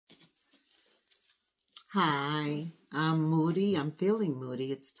Hi, I'm Moody. I'm feeling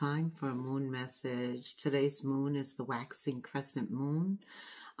moody. It's time for a moon message. Today's moon is the waxing crescent moon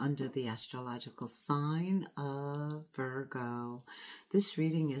under the astrological sign of Virgo. This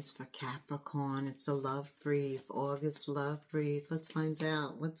reading is for Capricorn. It's a love brief, August love brief. Let's find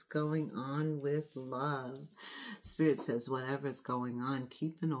out what's going on with love. Spirit says whatever's going on,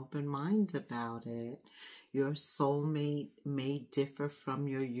 keep an open mind about it. Your soulmate may differ from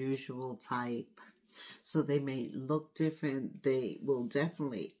your usual type. So they may look different. They will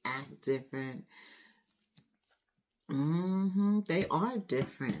definitely act different. They are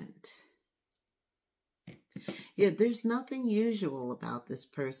different. Yeah, there's nothing usual about this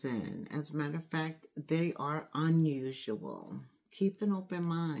person. As a matter of fact, they are unusual. Keep an open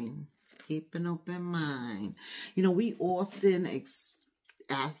mind. Keep an open mind. You know, we often ask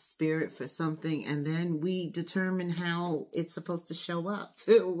spirit for something and then we determine how it's supposed to show up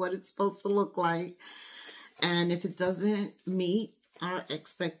to what it's supposed to look like. And if it doesn't meet our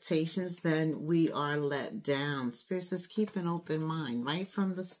expectations, then we are let down. Spirit says keep an open mind right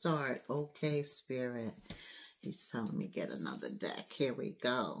from the start. Okay, Spirit. He's telling me get another deck. Here we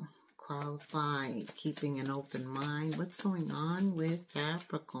go. Qualified, keeping an open mind. What's going on with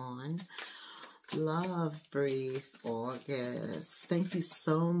Capricorn? Love brief, August. Thank you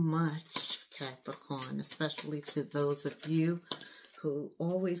so much, Capricorn, especially to those of you who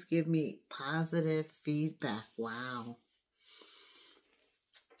always give me positive feedback. Wow.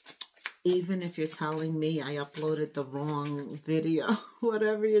 Even if you're telling me I uploaded the wrong video,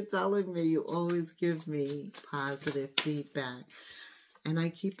 whatever you're telling me, you always give me positive feedback. And I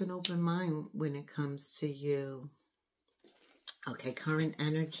keep an open mind when it comes to you. Okay, current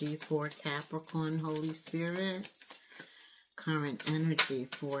energy for Capricorn, Holy Spirit. Current energy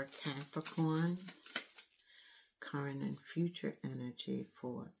for Capricorn. Current and future energy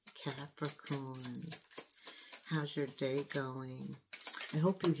for Capricorn. How's your day going? I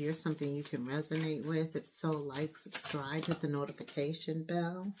hope you hear something you can resonate with. If so, like, subscribe, hit the notification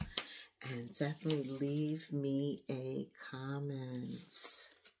bell, and definitely leave me a comment.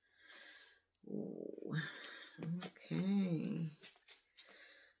 Ooh. Okay.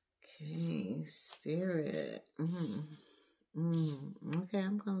 Okay, Spirit. Okay,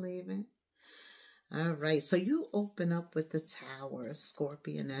 I'm going to leave it. All right, so you open up with the Tower,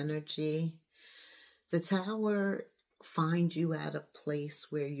 Scorpion energy. The Tower finds you at a place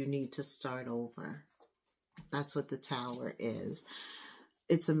where you need to start over. That's what the Tower is.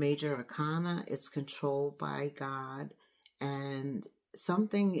 It's a major arcana. It's controlled by God, and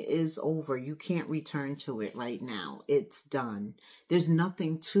something is over. You can't return to it right now. It's done. There's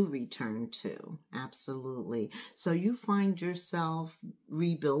nothing to return to. Absolutely. So you find yourself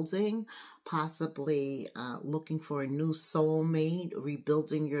rebuilding, possibly looking for a new soulmate,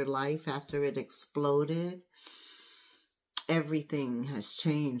 rebuilding your life after it exploded. Everything has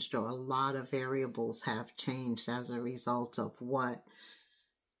changed, or a lot of variables have changed as a result of what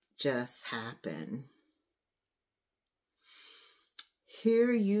just happened.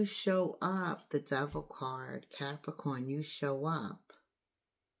 Here you show up, the Devil card, Capricorn, you show up.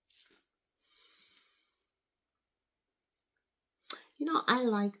 You know, I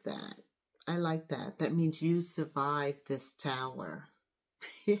like that. I like that. That means you survived this Tower.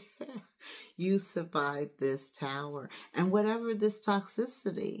 You survived this Tower. And whatever this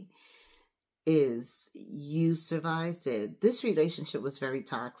toxicity is, you survived it. This relationship was very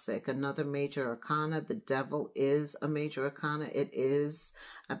toxic. Another major arcana, the Devil is a major arcana. It is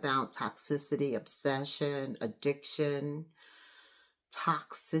about toxicity, obsession, addiction,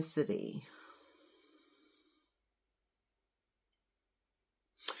 toxicity.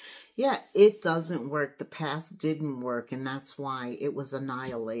 Yeah, it doesn't work. The past didn't work, and that's why it was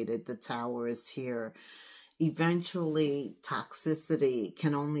annihilated. The Tower is here. Eventually, toxicity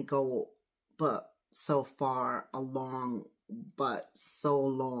can only go but so far along, but so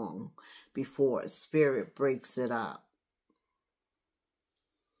long before Spirit breaks it up.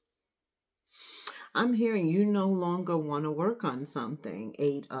 I'm hearing you no longer want to work on something.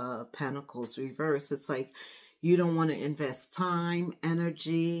 8 of Pentacles reverse. It's like you don't want to invest time,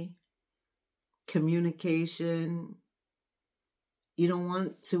 energy, communication. You don't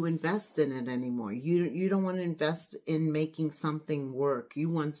want to invest in it anymore. You don't want to invest in making something work. You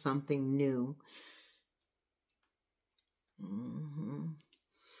want something new.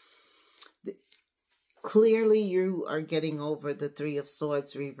 Clearly, you are getting over the 3 of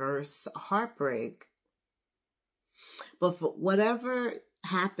Swords reverse heartbreak. But for whatever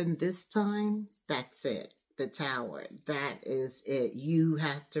happened this time, that's it. The Tower, that is it. You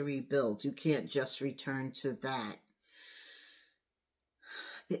have to rebuild. You can't just return to that.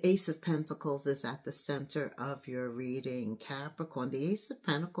 The Ace of Pentacles is at the center of your reading, Capricorn. The Ace of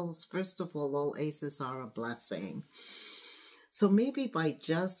Pentacles, first of all aces are a blessing. So maybe by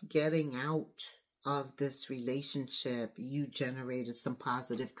just getting out of this relationship, you generated some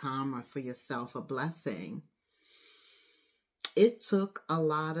positive karma for yourself, a blessing. It took a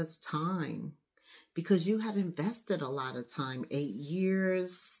lot of time because you had invested a lot of time, 8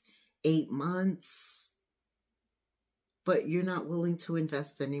 years, 8 months, but you're not willing to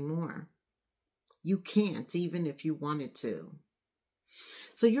invest anymore. You can't, even if you wanted to.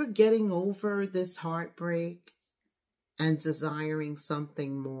 So you're getting over this heartbreak and desiring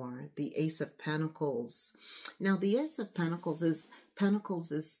something more. The Ace of Pentacles. Now, the Ace of Pentacles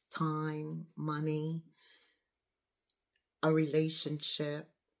is time, money, a relationship,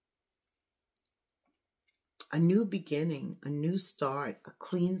 a new beginning, a new start, a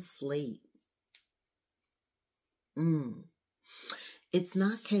clean slate. It's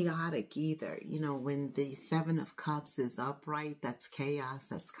not chaotic either. You know, when the Seven of Cups is upright, that's chaos,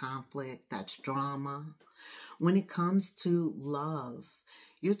 that's conflict, that's drama. When it comes to love,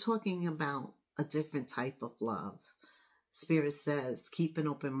 you're talking about a different type of love. Spirit says, keep an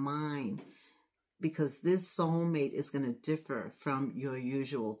open mind, because this soulmate is going to differ from your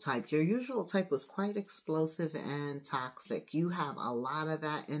usual type. Your usual type was quite explosive and toxic. You have a lot of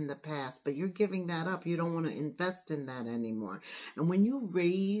that in the past, but you're giving that up. You don't want to invest in that anymore. And when you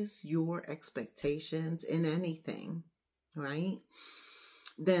raise your expectations in anything, right,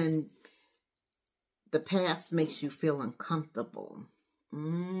 then the past makes you feel uncomfortable.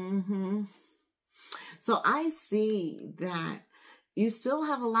 So I see that you still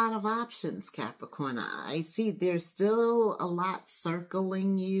have a lot of options, Capricorn. I see there's still a lot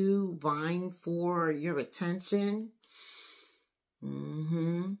circling you, vying for your attention.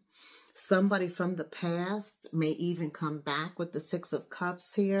 Somebody from the past may even come back with the Six of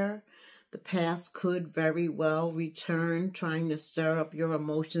Cups here. The past could very well return, trying to stir up your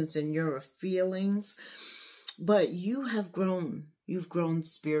emotions and your feelings. But you have grown. You've grown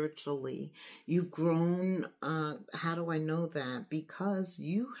spiritually. You've grown, how do I know that? Because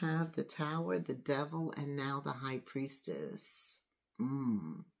you have the Tower, the Devil, and now the High Priestess.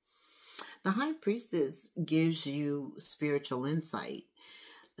 The High Priestess gives you spiritual insight,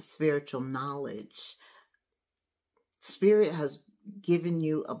 spiritual knowledge. Spirit has given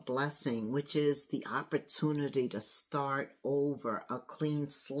you a blessing, which is the opportunity to start over, a clean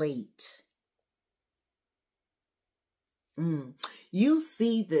slate. You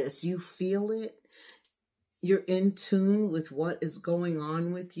see this, you feel it, you're in tune with what is going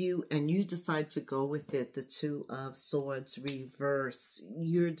on with you, and you decide to go with it. The Two of Swords reverse.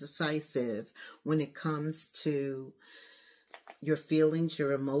 You're decisive when it comes to your feelings,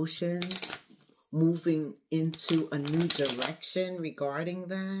 your emotions, moving into a new direction regarding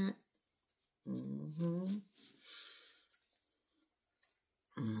that.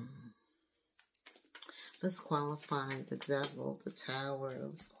 Let's qualify the Devil, the Tower.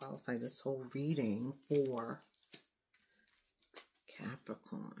 Let's qualify this whole reading for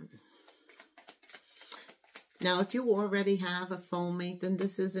Capricorn. Now, if you already have a soulmate, then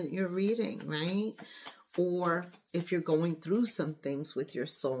this isn't your reading, right? Or if you're going through some things with your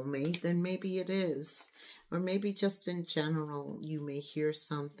soulmate, then maybe it is. Or maybe just in general, you may hear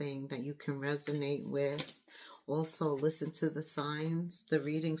something that you can resonate with. Also, listen to the signs, the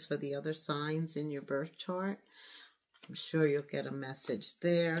readings for the other signs in your birth chart. I'm sure you'll get a message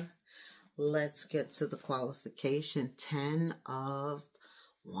there. Let's get to the qualification. 10 of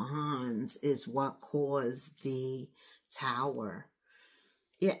Wands is what caused the Tower.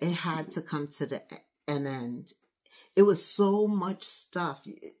 Yeah, it had to come to an end. It was so much stuff,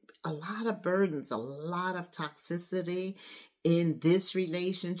 a lot of burdens, a lot of toxicity in this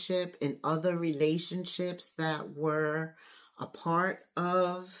relationship, in other relationships that were a part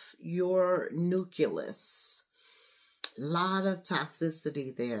of your nucleus. A lot of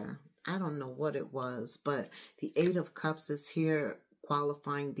toxicity there. I don't know what it was, but the Eight of Cups is here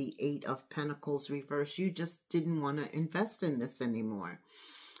qualifying the Eight of Pentacles reverse. You just didn't want to invest in this anymore.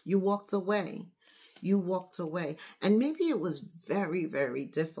 You walked away. You walked away. And maybe it was very, very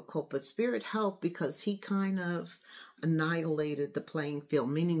difficult, but Spirit helped because he kind of annihilated the playing field,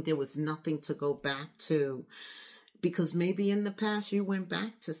 meaning there was nothing to go back to. Because maybe in the past you went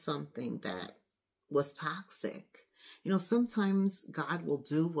back to something that was toxic. You know, sometimes God will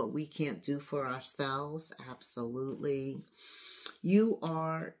do what we can't do for ourselves. Absolutely. You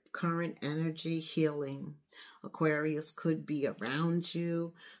are current energy healing. Aquarius could be around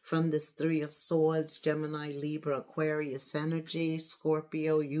you from this Three of Swords, Gemini, Libra, Aquarius energy.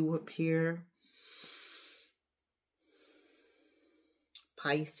 Scorpio, you appear.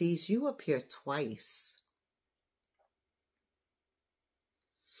 Pisces, you appear twice.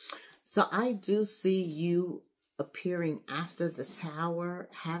 So I do see you appearing after the Tower,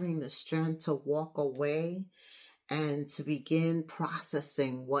 having the strength to walk away and to begin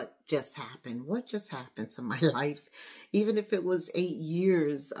processing what just happened. What just happened to my life? Even if it was 8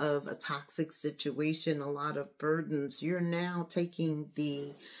 years of a toxic situation, a lot of burdens, you're now taking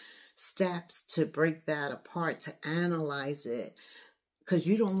the steps to break that apart, to analyze it, because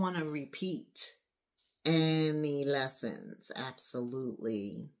you don't want to repeat any lessons.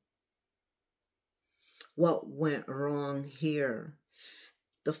 Absolutely. What went wrong here?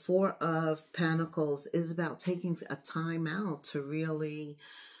 The Four of Pentacles is about taking a time out to really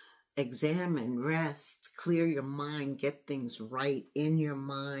examine, rest, clear your mind, get things right in your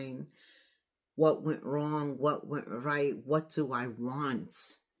mind. What went wrong? What went right? What do I want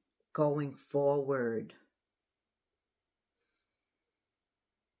going forward?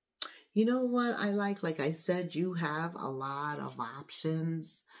 You know what I like I said, you have a lot of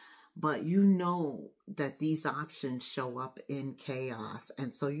options, but you know that these options show up in chaos.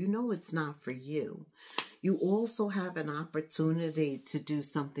 And so you know it's not for you. You also have an opportunity to do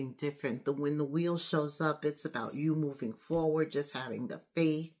something different. When the wheel shows up, it's about you moving forward, just having the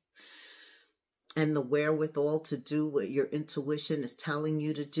faith and the wherewithal to do what your intuition is telling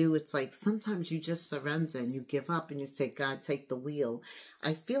you to do. It's like sometimes you just surrender and you give up and you say, God, take the wheel.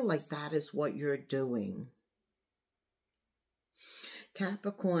 I feel like that is what you're doing.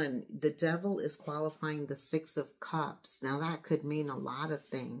 Capricorn, the devil is qualifying the Six of Cups. Now that could mean a lot of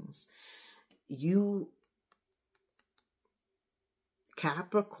things. You,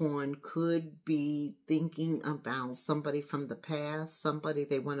 Capricorn, could be thinking about somebody from the past, somebody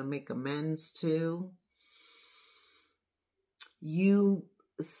they want to make amends to.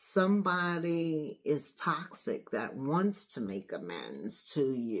 Somebody is toxic that wants to make amends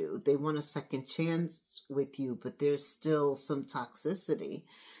to you. They want a second chance with you, but there's still some toxicity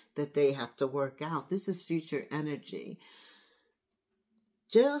that they have to work out. This is future energy.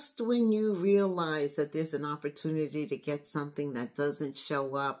 Just when you realize that there's an opportunity to get something that doesn't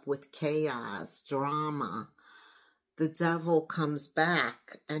show up with chaos, drama, the devil comes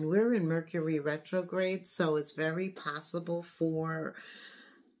back. And we're in Mercury retrograde, so it's very possible for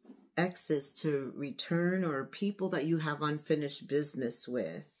exes to return or people that you have unfinished business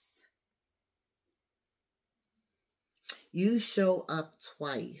with. You show up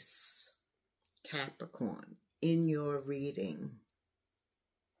twice, Capricorn, in your reading.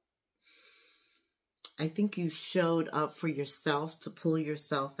 I think you showed up for yourself to pull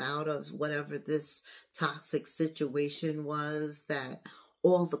yourself out of whatever this toxic situation was, that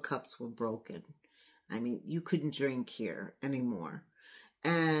all the cups were broken. I mean, you couldn't drink here anymore.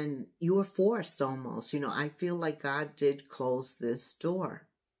 And you were forced almost. You know, I feel like God did close this door.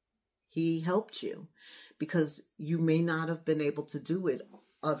 He helped you because you may not have been able to do it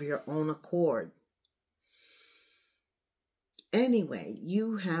of your own accord. Anyway,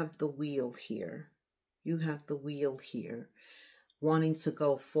 you have the wheel here. You have the wheel here, wanting to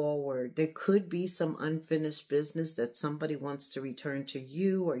go forward. There could be some unfinished business that somebody wants to return to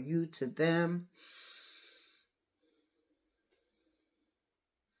you or you to them.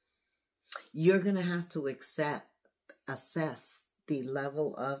 You're going to have to assess the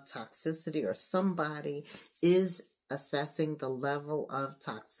level of toxicity, or somebody is assessing the level of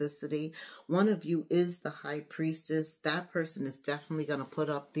toxicity. One of you is the High Priestess. That person is definitely going to put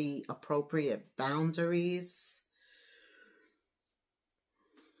up the appropriate boundaries.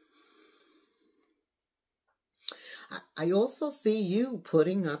 I also see you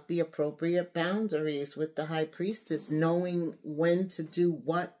putting up the appropriate boundaries with the High Priestess, knowing when to do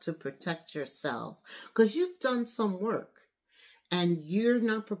what to protect yourself, because you've done some work. And you're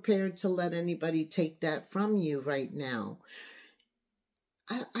not prepared to let anybody take that from you right now.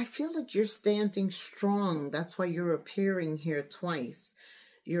 I feel like you're standing strong. That's why you're appearing here twice.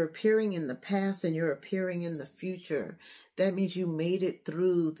 You're appearing in the past and you're appearing in the future. That means you made it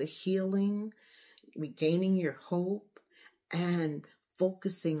through the healing, regaining your hope, and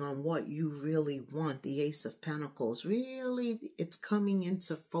focusing on what you really want. The Ace of Pentacles, really, it's coming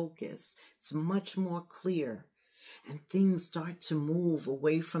into focus. It's much more clear. And things start to move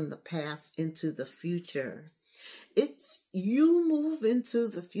away from the past into the future. It's you move into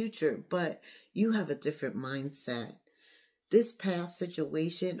the future, but you have a different mindset. This past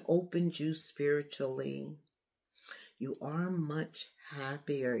situation opened you spiritually. You are much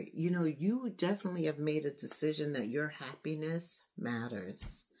happier. You know, you definitely have made a decision that your happiness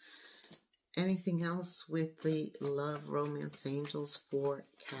matters. Anything else with the love romance angels for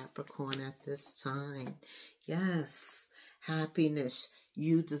Capricorn at this time? Yes, happiness.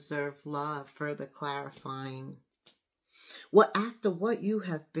 You deserve love. Further clarifying. Well, after what you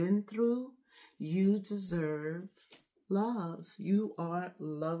have been through, you deserve love. You are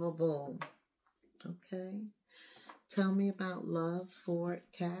lovable. Okay. Tell me about love for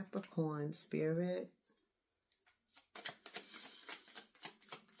Capricorn, Spirit.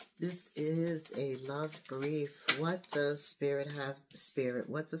 This is a love brief. What does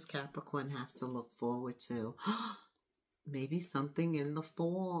what does Capricorn have to look forward to? Maybe something in the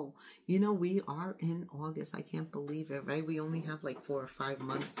fall. You know, we are in August. I can't believe it, right? We only have like 4 or 5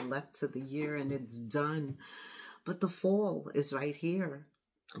 months left to the year and it's done. But the fall is right here.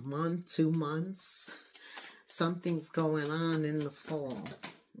 A month, 2 months. Something's going on in the fall.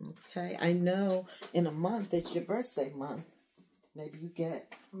 Okay, I know in a month it's your birthday month. Maybe you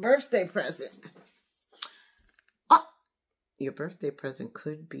get a birthday present. Oh, your birthday present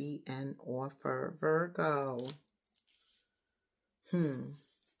could be an offer, Virgo.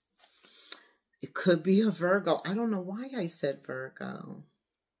 It could be a Virgo. I don't know why I said Virgo.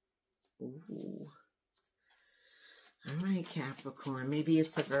 Ooh. All right, Capricorn. Maybe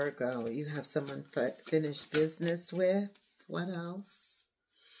it's a Virgo. You have someone finished business with. What else?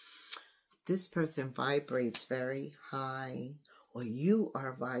 This person vibrates very high, or you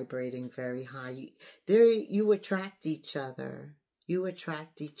are vibrating very high. You attract each other. You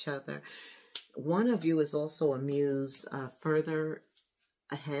attract each other. One of you is also a muse, further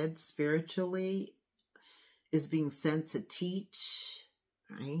ahead spiritually, is being sent to teach,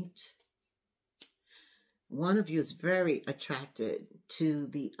 right? One of you is very attracted to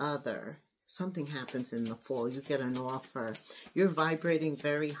the other. Something happens in the fall. You get an offer. You're vibrating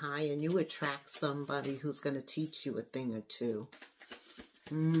very high and you attract somebody who's going to teach you a thing or two.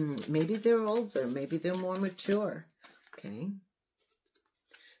 Maybe they're older. Maybe they're more mature. Okay.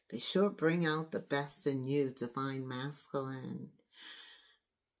 They sure bring out the best in you, divine masculine.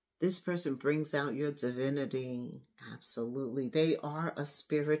 This person brings out your divinity. Absolutely. They are a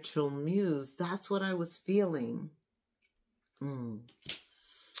spiritual muse. That's what I was feeling.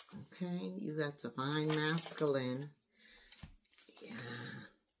 Okay, you got divine masculine. Yeah.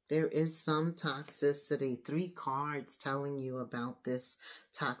 There is some toxicity. 3 cards telling you about this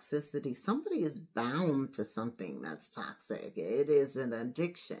toxicity. Somebody is bound to something that's toxic. It is an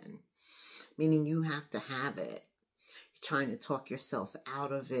addiction, meaning you have to have it. You're trying to talk yourself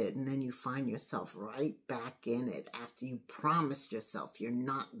out of it, and then you find yourself right back in it after you promised yourself you're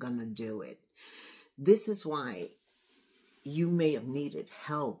not going to do it. This is why you may have needed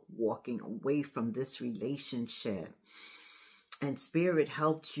help walking away from this relationship. And Spirit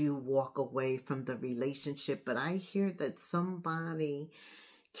helped you walk away from the relationship. But I hear that somebody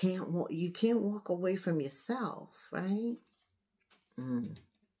you can't walk away from yourself, right?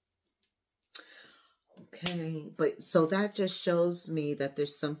 Okay. But so that just shows me that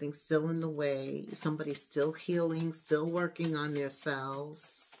there's something still in the way. Somebody's still healing, still working on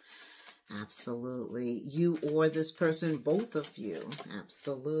themselves. Absolutely. You or this person, both of you.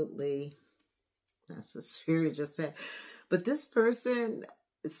 Absolutely. That's what Spirit just said. But this person,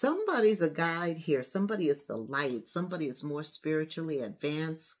 somebody's a guide here. Somebody is the light. Somebody is more spiritually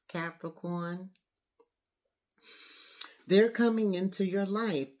advanced, Capricorn. They're coming into your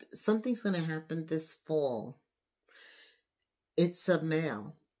life. Something's going to happen this fall. It's a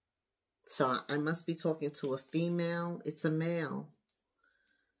male. So I must be talking to a female. It's a male.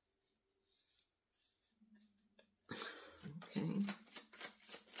 Okay.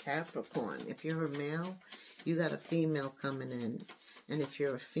 Capricorn. If you're a male, you got a female coming in. And if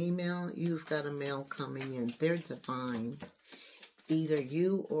you're a female, you've got a male coming in. They're divine. Either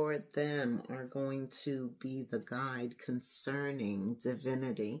you or them are going to be the guide concerning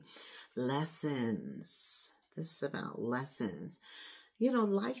divinity. Lessons. This is about lessons. You know,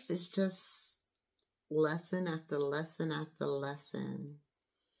 life is just lesson after lesson after lesson.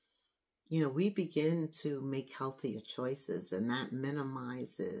 You know, we begin to make healthier choices, and that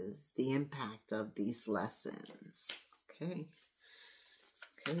minimizes the impact of these lessons. Okay.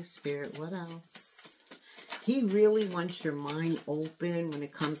 Okay, Spirit, what else? He really wants your mind open when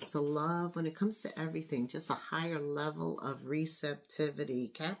it comes to love, when it comes to everything, just a higher level of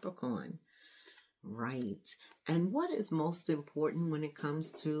receptivity, Capricorn. Right. And what is most important when it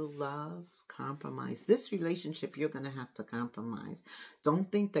comes to love? Compromise. This relationship, you're going to have to compromise.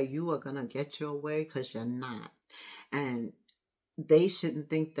 Don't think that you are going to get your way, because you're not. And they shouldn't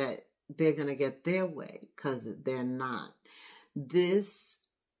think that they're going to get their way, because they're not.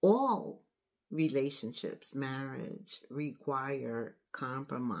 All relationships, marriage, require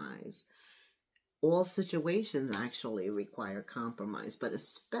compromise. All situations actually require compromise, but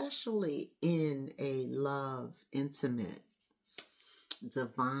especially in a love, intimate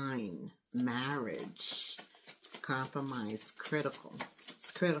divine, marriage, compromise, critical.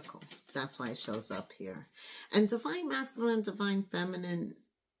 It's critical. That's why it shows up here. And divine masculine, divine feminine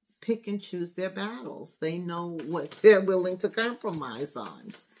pick and choose their battles. They know what they're willing to compromise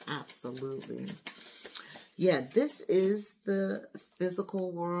on. Absolutely. Yeah, this is the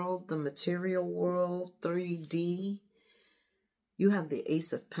physical world, the material world, 3D. You have the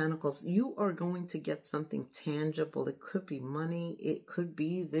Ace of Pentacles. You are going to get something tangible. It could be money. It could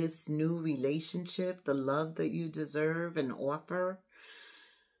be this new relationship, the love that you deserve and offer.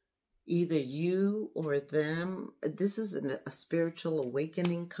 Either you or them. This is a spiritual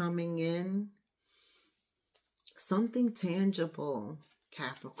awakening coming in. Something tangible,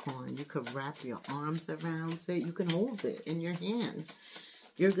 Capricorn. You could wrap your arms around it. You can hold it in your hand.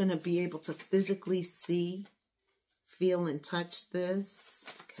 You're going to be able to physically see, feel, and touch this.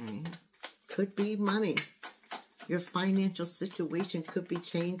 Okay. Could be money. Your financial situation could be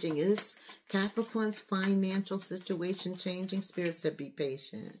changing. Is Capricorn's financial situation changing? Spirit said be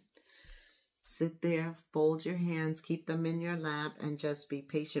patient. Sit there, fold your hands, keep them in your lap, and just be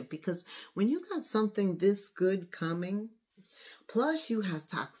patient. Because when you got something this good coming, plus you have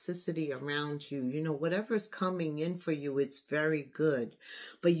toxicity around you, you know, whatever's coming in for you, it's very good.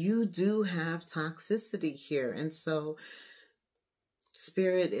 But you do have toxicity here. And so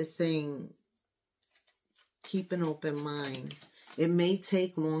Spirit is saying, keep an open mind. It may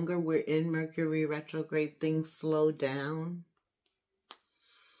take longer. We're in Mercury retrograde. Things slow down.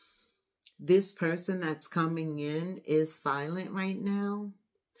 This person that's coming in is silent right now.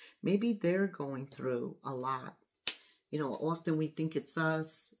 Maybe they're going through a lot. You know, often we think it's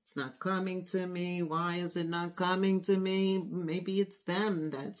us. It's not coming to me. Why is it not coming to me? Maybe it's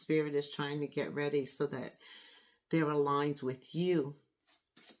them that Spirit is trying to get ready so that they're aligned with you.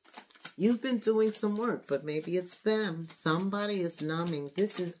 You've been doing some work, but maybe it's them. Somebody is numbing.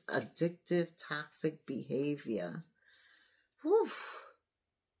 This is addictive, toxic behavior. Whew.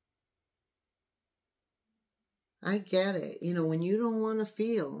 I get it. You know, when you don't want to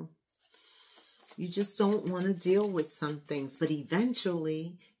feel, you just don't want to deal with some things. But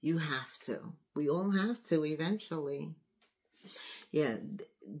eventually, you have to. We all have to eventually. Yeah,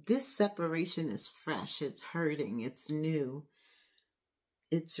 this separation is fresh. It's hurting. It's new.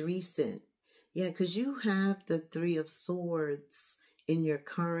 It's recent. Yeah, because you have the Three of Swords in your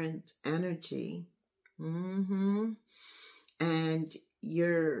current energy. And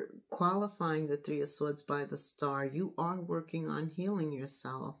you're qualifying the Three of Swords by the Star. You are working on healing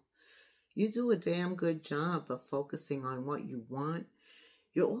yourself. You do a damn good job of focusing on what you want.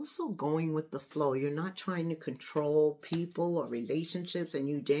 You're also going with the flow. You're not trying to control people or relationships, and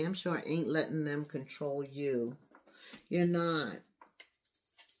you damn sure ain't letting them control you. You're not.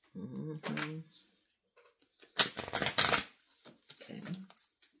 Okay.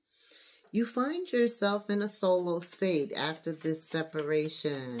 You find yourself in a solo state after this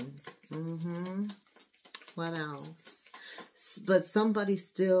separation. What else? But somebody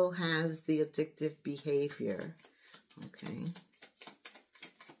still has the addictive behavior. Okay.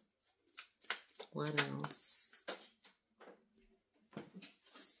 What else?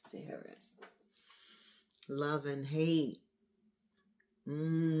 Spirit. Love and hate.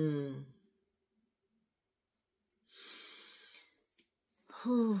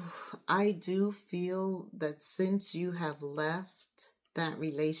 I do feel that since you have left that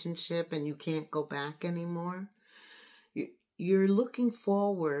relationship and you can't go back anymore, you're looking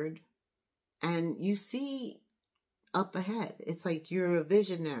forward and you see up ahead. It's like you're a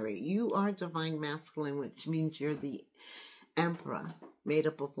visionary. You are divine masculine, which means you're the emperor, made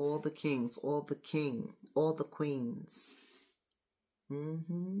up of all the kings, all the queens.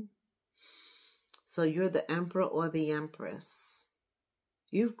 So you're the emperor or the empress.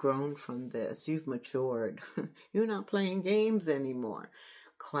 You've grown from this. You've matured. You're not playing games anymore.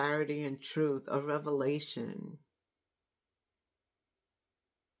 Clarity and truth, a revelation.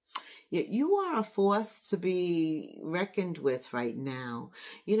 Yet you are a force to be reckoned with right now.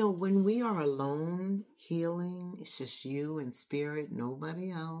 You know, when we are alone, healing, it's just you and Spirit,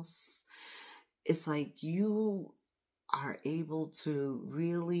 nobody else. It's like you are able to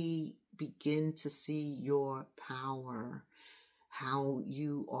really begin to see your power, how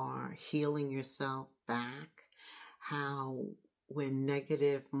you are healing yourself back, how when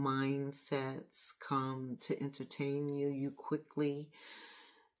negative mindsets come to entertain you, you quickly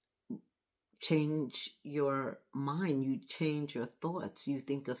change your mind, you change your thoughts, you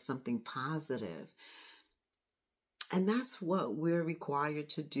think of something positive. And that's what we're required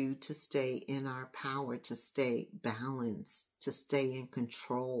to do to stay in our power, to stay balanced, to stay in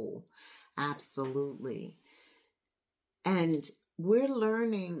control. Absolutely. And we're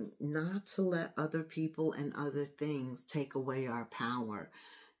learning not to let other people and other things take away our power,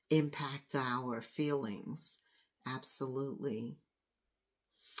 impact our feelings. Absolutely.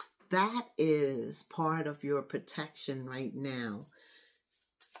 That is part of your protection right now.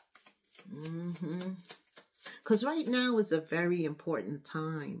 Because right now is a very important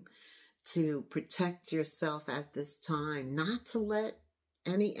time to protect yourself at this time, not to let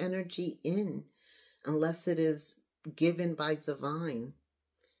any energy in unless it is given by divine.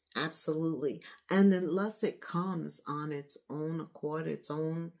 Absolutely. And unless it comes on its own accord, its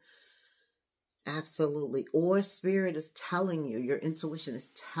own, absolutely. Or spirit is telling you, your intuition is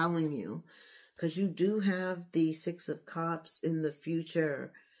telling you, because you do have the Six of Cups in the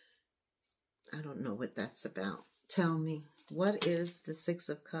future. I don't know what that's about. Tell me, what is the Six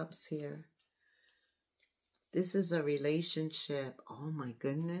of Cups here? This is a relationship. Oh my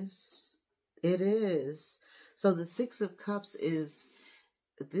goodness. It is. So the Six of Cups is,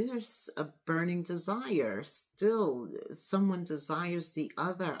 there's a burning desire. Still, someone desires the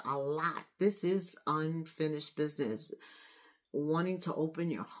other a lot. This is unfinished business. Wanting to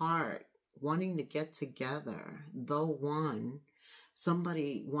open your heart, wanting to get together, though one.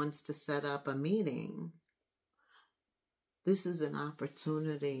 Somebody wants to set up a meeting. This is an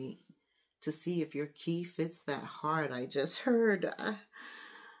opportunity to see if your key fits that heart. I just heard.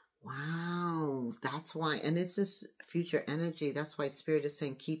 Wow, that's why. And it's this future energy. That's why Spirit is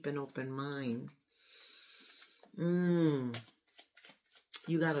saying keep an open mind. You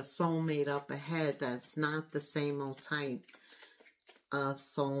got a soulmate up ahead that's not the same old type of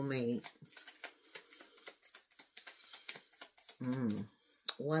soulmate.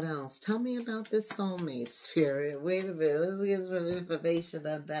 What else? Tell me about this soulmate, Spirit. Wait a minute. Let's get some information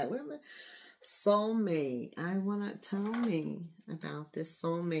on that. Wait a minute. Soulmate. I want to tell me about this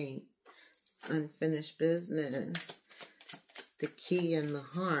soulmate. Unfinished business. The key in the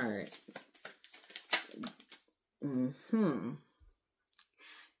heart. Wow.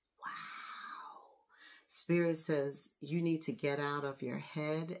 Spirit says you need to get out of your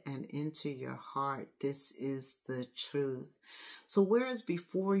head and into your heart. This is the truth. So whereas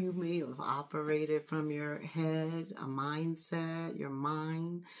before you may have operated from your head, a mindset, your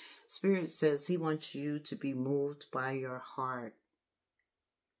mind, Spirit says he wants you to be moved by your heart.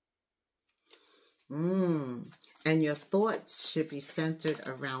 And your thoughts should be centered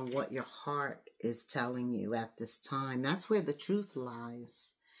around what your heart is telling you at this time. That's where the truth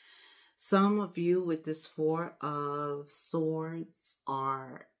lies. Some of you with this Four of Swords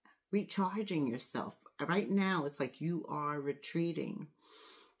are recharging yourself. Right now, it's like you are retreating,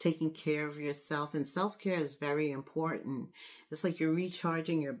 taking care of yourself. And self-care is very important. It's like you're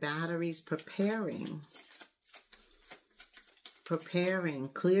recharging your batteries, preparing,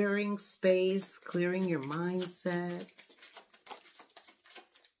 clearing space, clearing your mindset.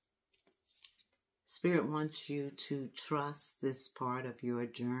 Spirit wants you to trust this part of your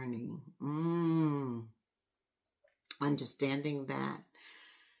journey. Understanding that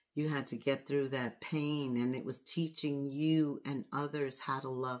you had to get through that pain, and it was teaching you and others how to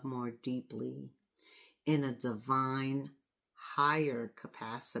love more deeply in a divine, higher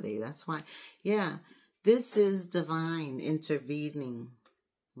capacity. That's why, yeah, this is divine intervening.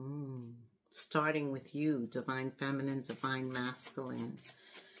 Starting with you, divine feminine, divine masculine.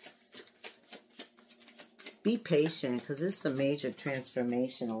 Be patient, because it's a major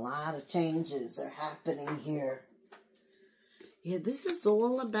transformation. A lot of changes are happening here. Yeah, this is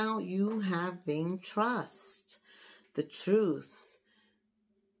all about you having trust, the truth,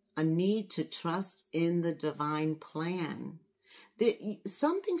 a need to trust in the divine plan.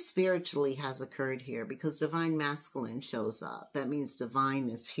 Something spiritually has occurred here because divine masculine shows up. That means divine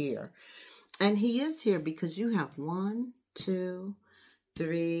is here. And he is here because you have 1, 2,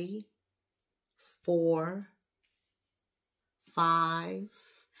 3, 4, 5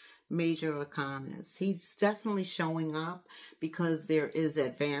 major arcanas. He's definitely showing up because there is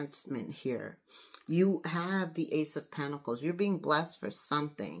advancement here. You have the Ace of Pentacles. You're being blessed for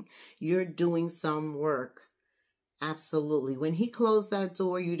something. You're doing some work. Absolutely. When he closed that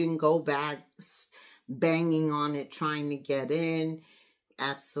door, you didn't go back banging on it, trying to get in.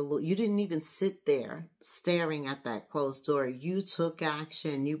 Absolutely. You didn't even sit there staring at that closed door. You took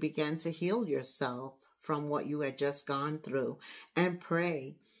action. You began to heal yourself from what you had just gone through and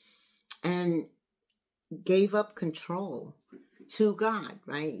pray. And gave up control to God,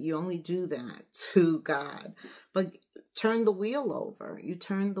 right? You only do that to God. But turn the wheel over. You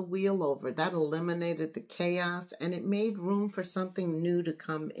turned the wheel over. That eliminated the chaos, and it made room for something new to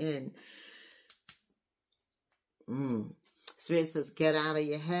come in. Spirit says, get out of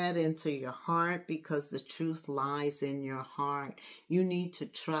your head into your heart, because the truth lies in your heart. You need to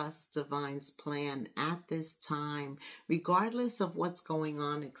trust Divine's plan at this time, regardless of what's going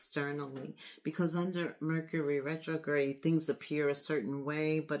on externally. Because under Mercury retrograde, things appear a certain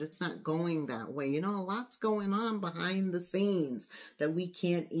way, but it's not going that way. You know, a lot's going on behind the scenes that we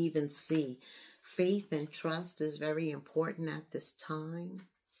can't even see. Faith and trust is very important at this time.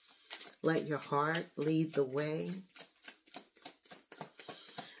 Let your heart lead the way.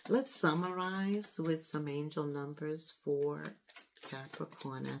 Let's summarize with some angel numbers for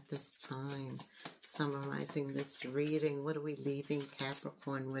Capricorn at this time. Summarizing this reading, what are we leaving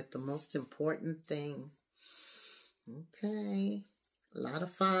Capricorn with? The most important thing. Okay, a lot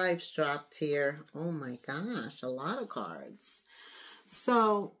of fives dropped here. Oh my gosh, a lot of cards.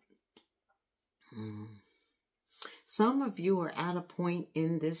 So, some of you are at a point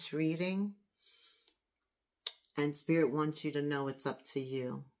in this reading, and Spirit wants you to know it's up to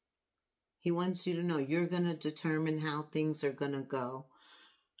you. He wants you to know you're going to determine how things are going to go,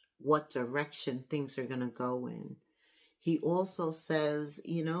 what direction things are going to go in. He also says,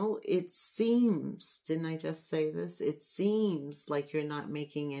 you know, it seems, didn't I just say this? It seems like you're not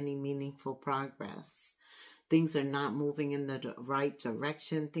making any meaningful progress. Things are not moving in the right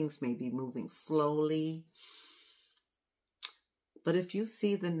direction. Things may be moving slowly. But if you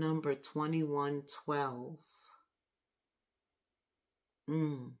see the number 2112,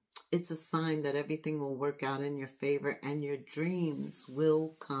 it's a sign that everything will work out in your favor and your dreams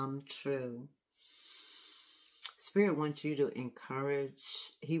will come true. Spirit wants you to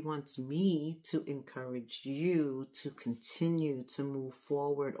encourage. He wants me to encourage you to continue to move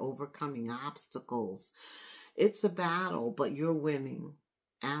forward, overcoming obstacles. It's a battle, but you're winning.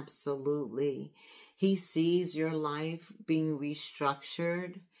 Absolutely. He sees your life being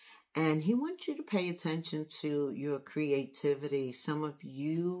restructured. And he wants you to pay attention to your creativity. Some of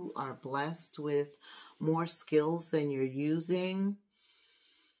you are blessed with more skills than you're using.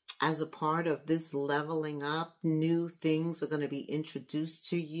 As a part of this leveling up, new things are going to be introduced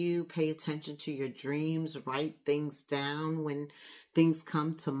to you. Pay attention to your dreams. Write things down when things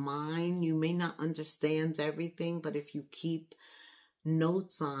come to mind. You may not understand everything, but if you keep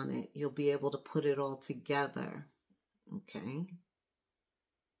notes on it, you'll be able to put it all together. Okay?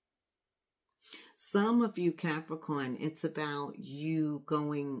 Some of you, Capricorn, it's about you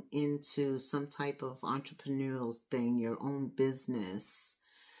going into some type of entrepreneurial thing, your own business.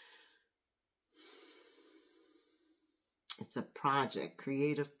 It's a project,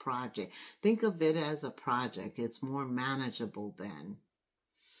 creative project. Think of it as a project. It's more manageable then.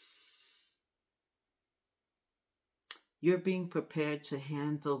 You're being prepared to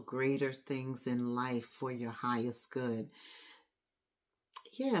handle greater things in life for your highest good.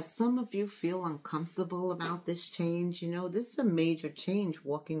 Yeah, if some of you feel uncomfortable about this change, you know, this is a major change,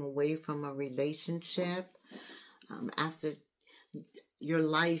 walking away from a relationship after your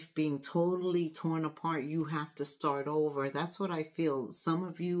life being totally torn apart. You have to start over. That's what I feel. Some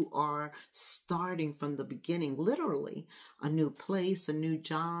of you are starting from the beginning, literally. A new place, a new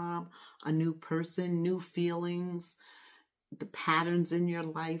job, a new person, new feelings, the patterns in your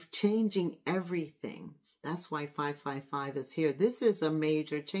life, changing everything. That's why 555 is here. This is a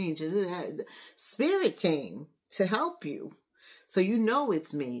major change. Spirit came to help you. So you know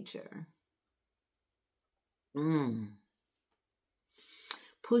it's major.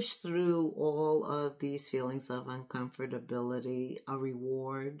 Push through all of these feelings of uncomfortability. A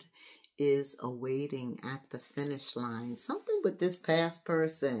reward is awaiting at the finish line. Something with this past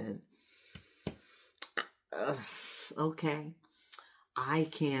person. Okay. Eye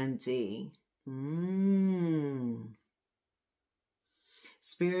candy.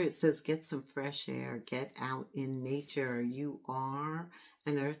 Spirit says get some fresh air, get out in nature. You are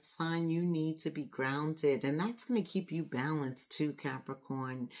an earth sign. You need to be grounded, and that's going to keep you balanced too,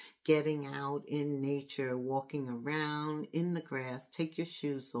 Capricorn. Getting out in nature, walking around in the grass, take your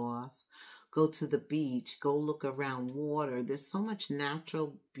shoes off, go to the beach, go look around water. There's so much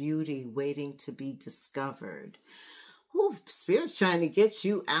natural beauty waiting to be discovered. Ooh, Spirit's trying to get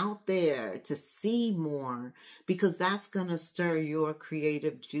you out there to see more, because that's going to stir your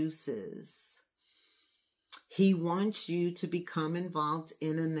creative juices. He wants you to become involved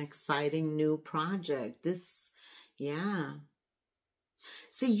in an exciting new project.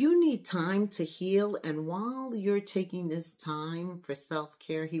 See, you need time to heal, and while you're taking this time for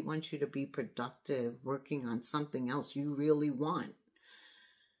self-care, he wants you to be productive, working on something else you really want.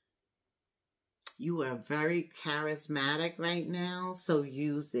 You are very charismatic right now, so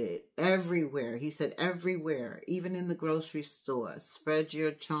use it everywhere. He said everywhere, even in the grocery store. Spread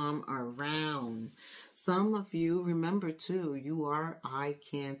your charm around. Some of you, remember too, you are eye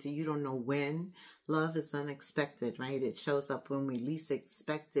candy. You don't know when. Love is unexpected, right? It shows up when we least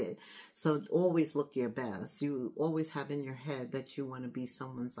expect it. So always look your best. You always have in your head that you want to be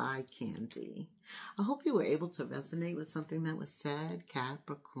someone's eye candy. I hope you were able to resonate with something that was said.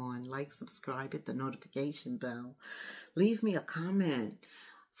 Capricorn, like, subscribe, hit the notification bell. Leave me a comment.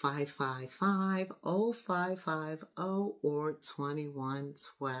 555-0550 or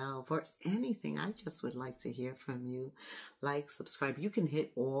 2112 or anything. I just would like to hear from you. Like, subscribe. You can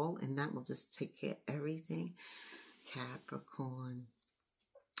hit all and that will just take care of everything. Capricorn,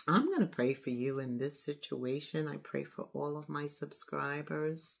 I'm going to pray for you in this situation. I pray for all of my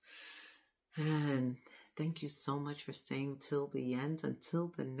subscribers. And thank you so much for staying till the end.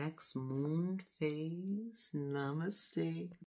 Until the next moon phase. Namaste.